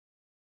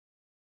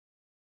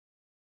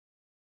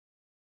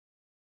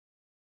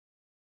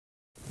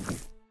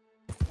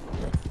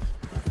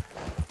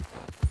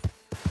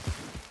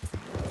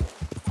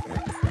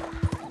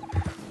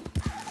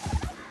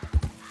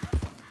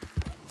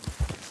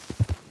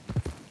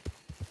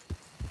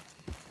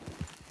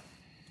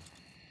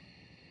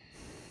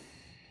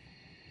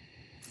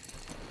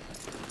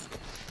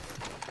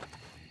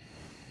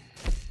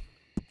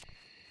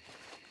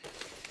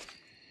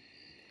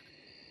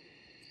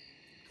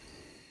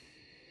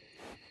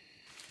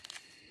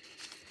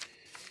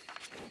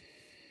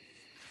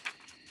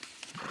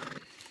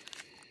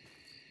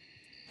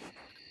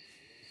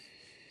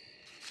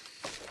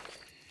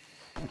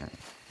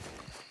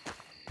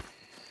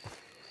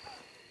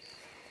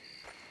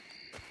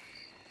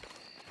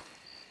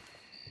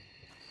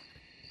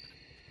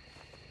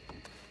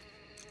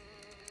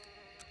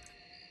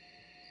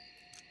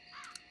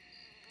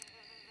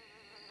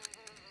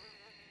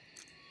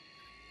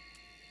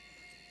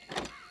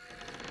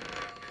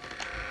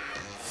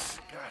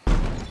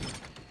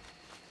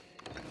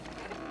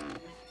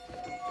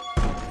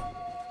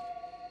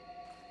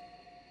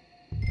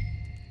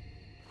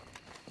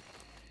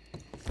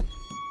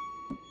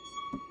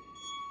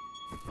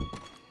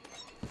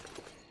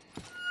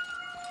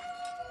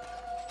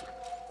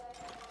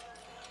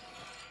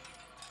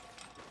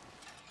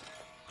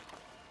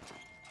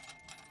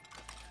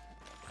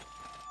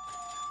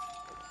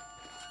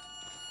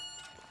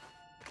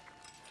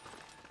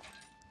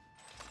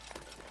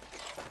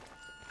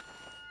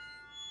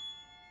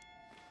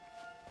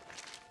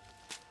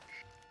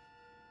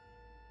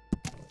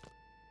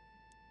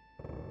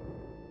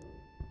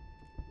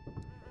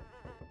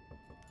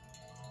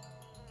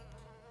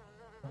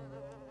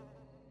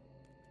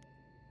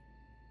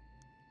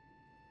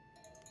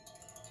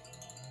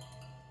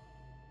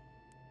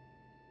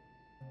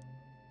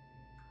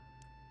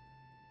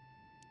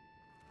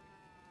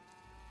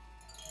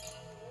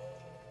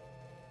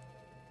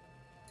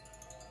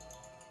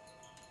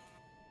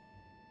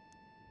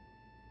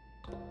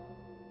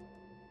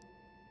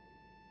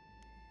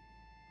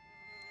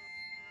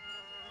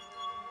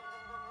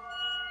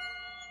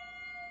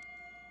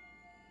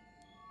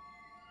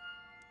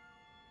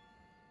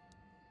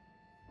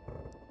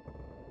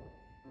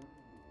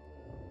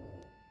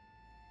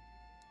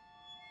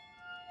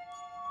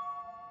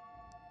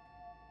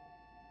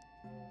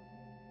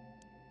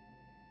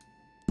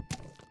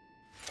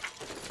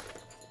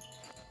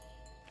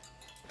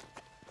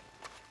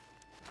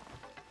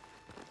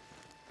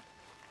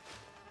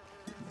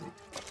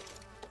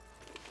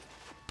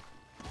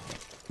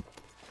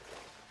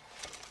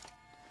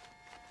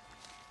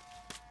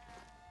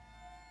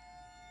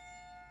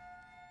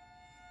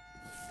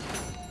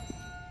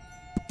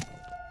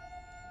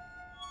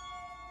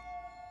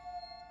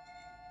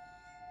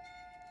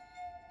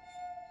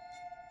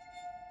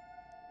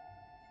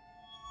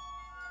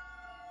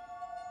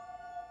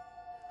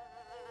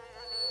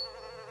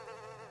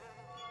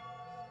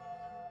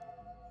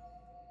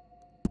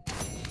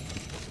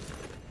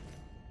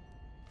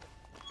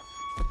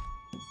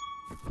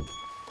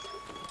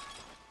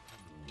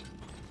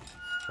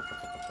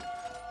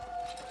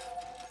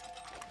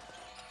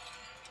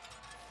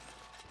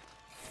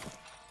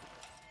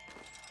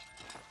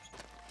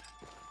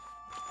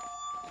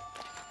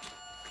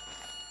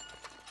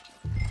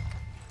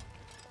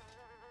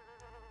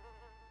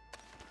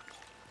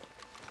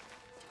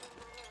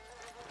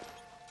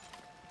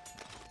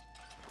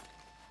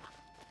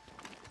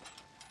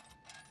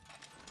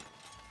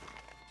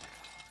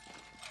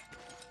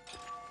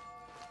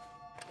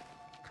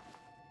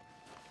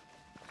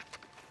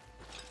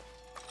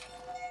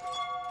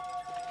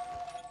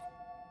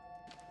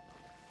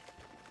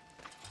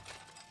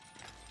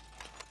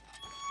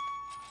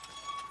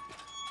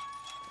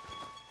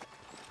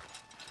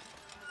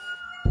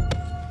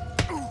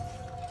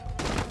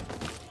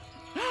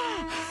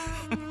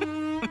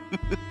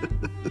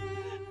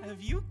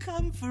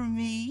come for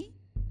me?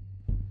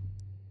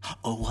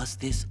 Or was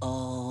this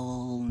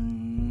all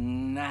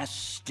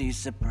nasty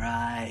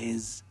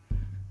surprise?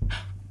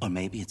 Or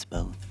maybe it's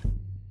both.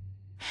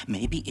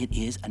 Maybe it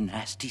is a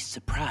nasty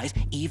surprise,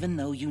 even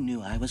though you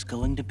knew I was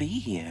going to be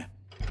here.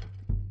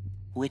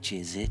 Which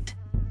is it?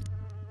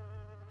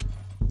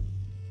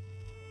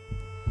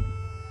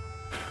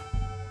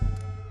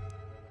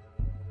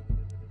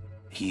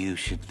 You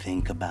should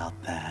think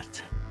about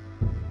that.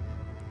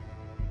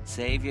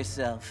 Save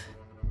yourself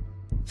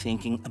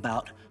thinking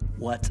about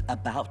what's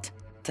about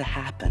to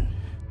happen.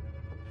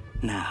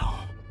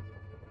 Now,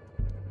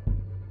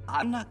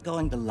 I'm not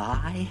going to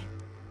lie.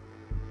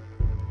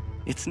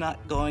 It's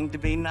not going to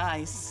be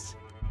nice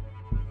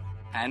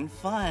and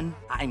fun.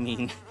 I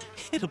mean,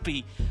 it'll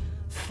be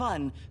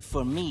fun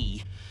for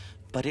me,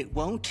 but it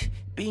won't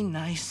be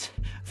nice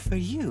for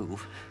you.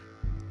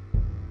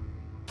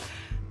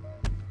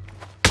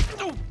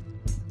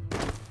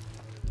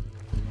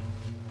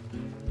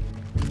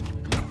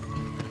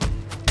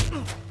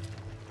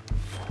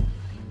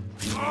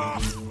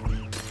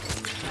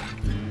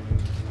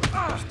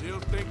 Still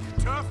think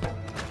you're tough?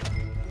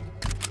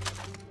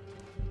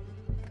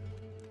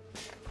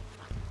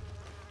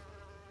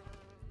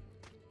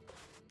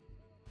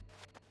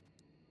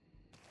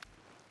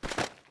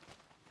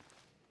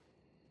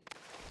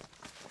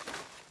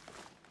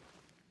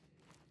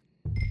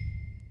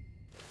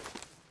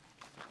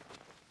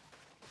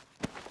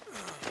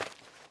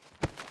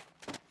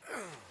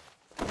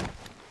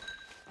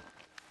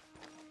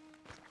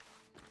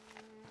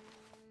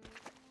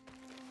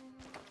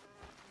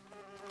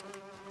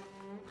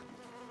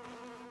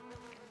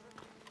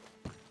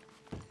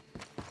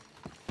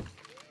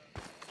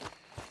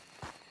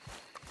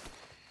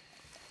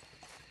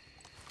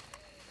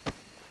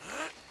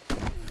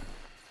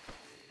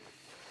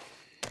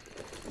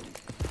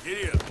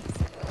 Giddy up.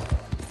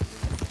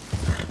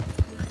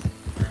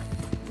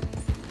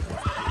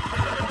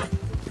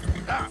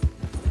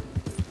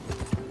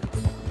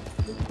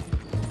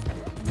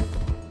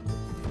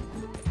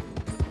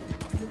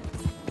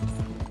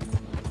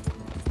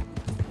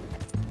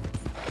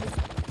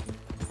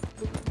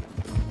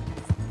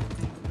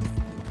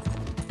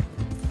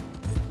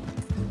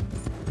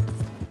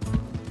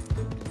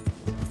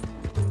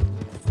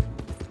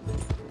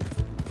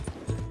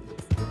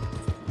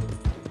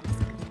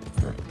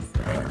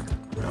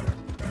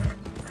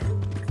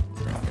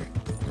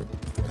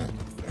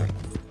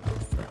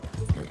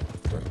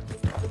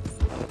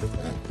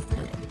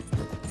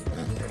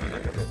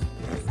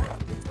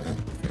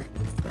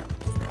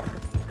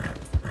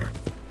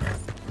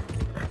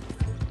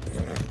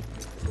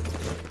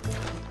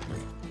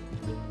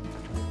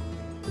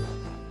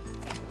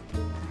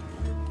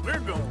 We're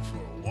going for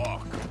a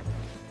walk.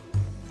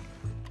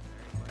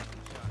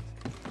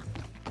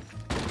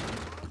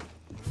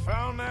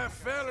 Found that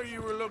fella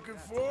you were looking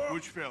for?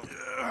 Which fella?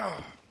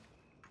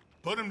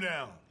 Put him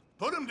down.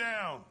 Put him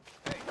down.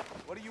 Hey,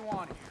 what do you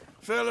want here?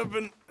 Fella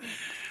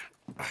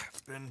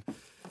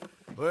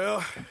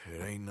well,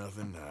 it ain't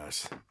nothing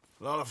nice.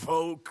 A lot of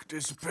folk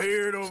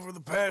disappeared over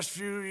the past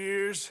few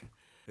years.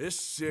 This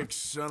sick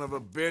son of a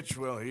bitch,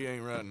 well, he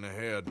ain't right in the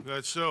head.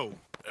 That's so.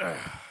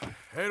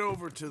 Head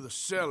over to the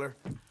cellar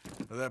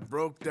of that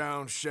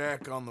broke-down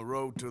shack on the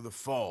road to the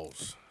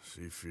falls.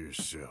 See for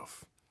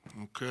yourself.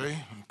 Okay,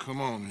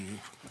 come on, you.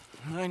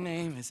 My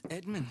name is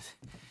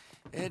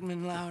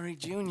Edmund Lowry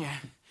Jr.,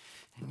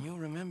 and you'll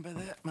remember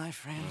that, my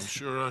friend. I'm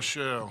sure I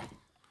shall.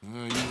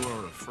 You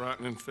are a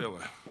frightening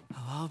fella.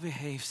 Oh, I'll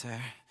behave, sir.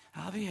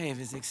 I'll behave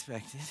as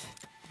expected.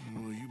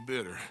 Well, you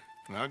better.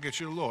 And I'll get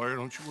you a lawyer,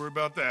 don't you worry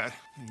about that.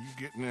 And you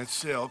get in that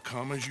cell,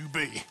 calm as you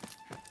be.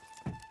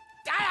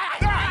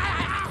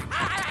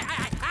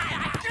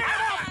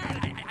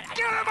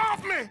 Get him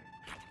off me!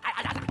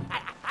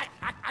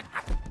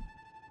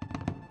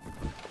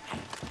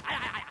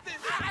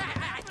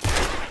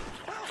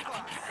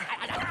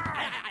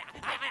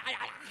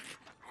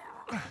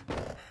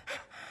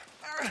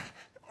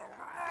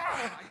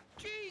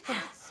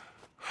 Jesus!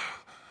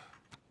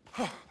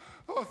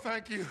 Oh,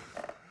 thank you.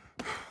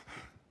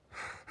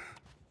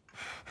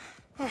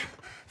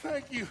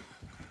 Thank you.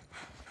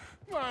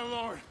 My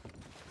Lord.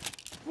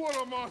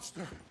 What a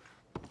monster.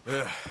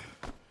 Yeah.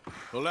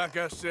 Well, like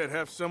I said,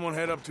 have someone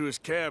head up to his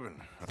cabin.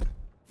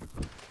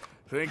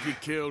 Think he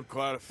killed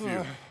quite a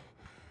few.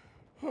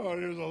 Oh,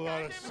 there's a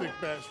lot of sick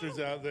bastards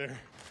out there.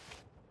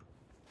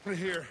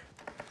 Here.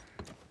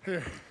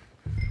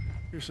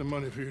 Here's some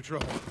money for your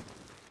trouble.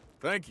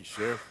 Thank you,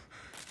 Sheriff.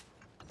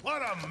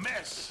 What a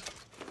mess!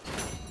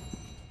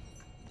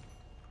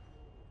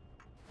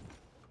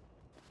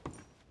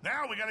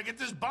 Now we gotta get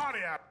this body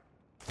out.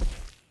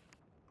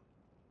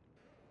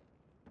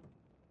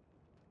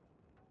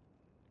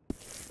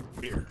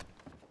 Here.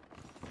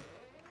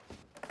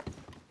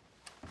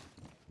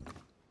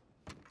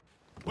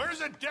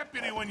 Where's a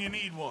deputy when you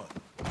need one?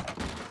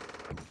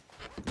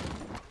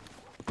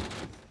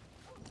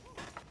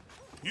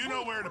 You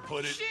know where to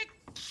put it.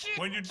 Shit!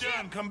 When you're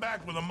done, come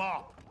back with a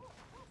mop.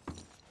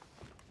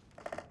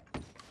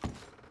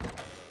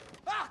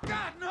 Oh,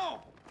 God,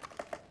 no!